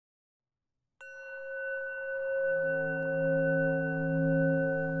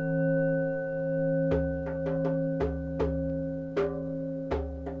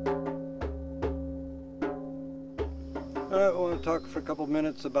talk for a couple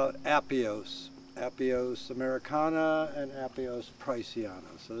minutes about Apios. Apios Americana and Apios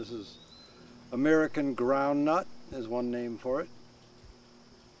priceana. So this is American groundnut is one name for it.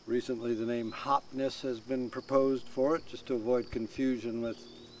 Recently the name hopness has been proposed for it, just to avoid confusion with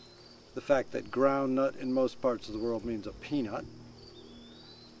the fact that groundnut in most parts of the world means a peanut.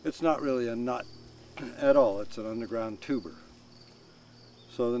 It's not really a nut at all, it's an underground tuber.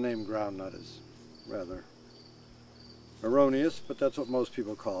 So the name groundnut is rather erroneous, but that's what most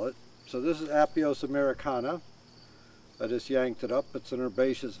people call it. So this is Apios Americana. I just yanked it up. It's an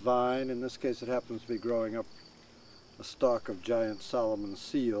herbaceous vine. In this case it happens to be growing up a stalk of giant Solomon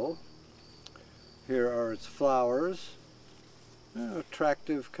seal. Here are its flowers.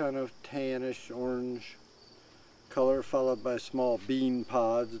 Attractive kind of tannish orange color, followed by small bean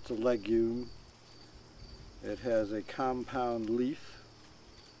pods. It's a legume. It has a compound leaf.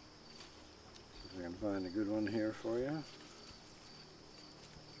 See if I can find a good one here for you.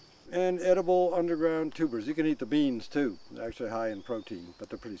 And edible underground tubers. You can eat the beans too. They're actually high in protein, but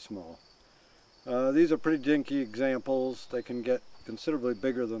they're pretty small. These are pretty dinky examples. They can get considerably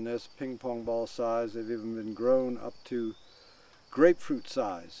bigger than this, ping pong ball size. They've even been grown up to grapefruit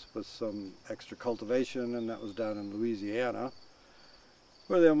size with some extra cultivation, and that was down in Louisiana,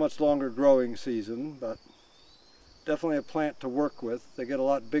 where they have a much longer growing season, but definitely a plant to work with. They get a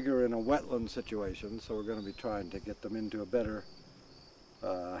lot bigger in a wetland situation, so we're going to be trying to get them into a better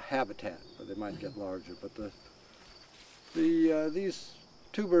habitat, or they might get larger. But these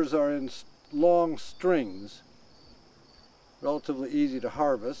tubers are in long strings, relatively easy to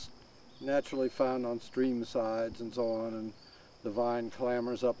harvest, naturally found on stream sides and so on, and the vine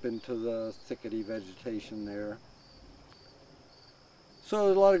clambers up into the thickety vegetation there. So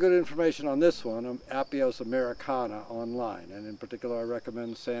there's a lot of good information on this one, Apios Americana, online, and in particular I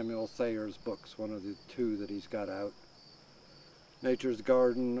recommend Samuel Thayer's books, one of the two that he's got out. Nature's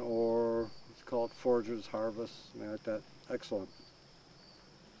Garden, or it's called Forager's Harvest, something like that. Excellent.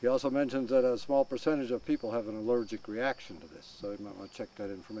 He also mentions that a small percentage of people have an allergic reaction to this, so you might want to check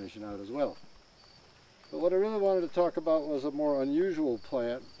that information out as well. But what I really wanted to talk about was a more unusual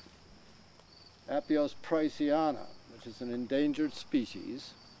plant, Apios priceana, which is an endangered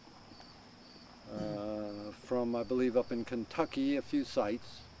species from, I believe, up in Kentucky, a few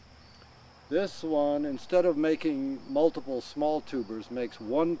sites. This one, instead of making multiple small tubers, makes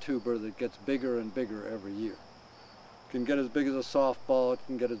one tuber that gets bigger and bigger every year. It can get as big as a softball, it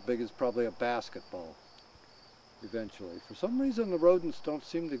can get as big as probably a basketball eventually. For some reason the rodents don't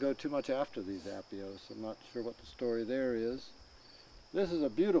seem to go too much after these Apios. I'm not sure what the story there is. This is a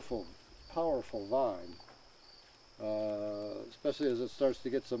beautiful, powerful vine, especially as it starts to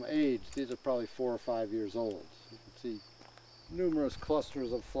get some age. These are probably 4 or 5 years old. You can see numerous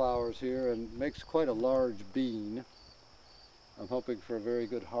clusters of flowers here, and makes quite a large bean. I'm hoping for a very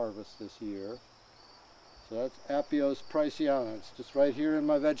good harvest this year. So that's Apios priceana. It's just right here in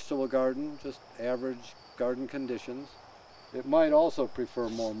my vegetable garden, just average garden conditions. It might also prefer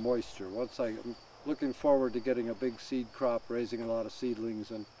more moisture. I'm looking forward to getting a big seed crop, raising a lot of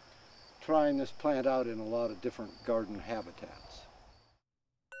seedlings, and trying this plant out in a lot of different garden habitats.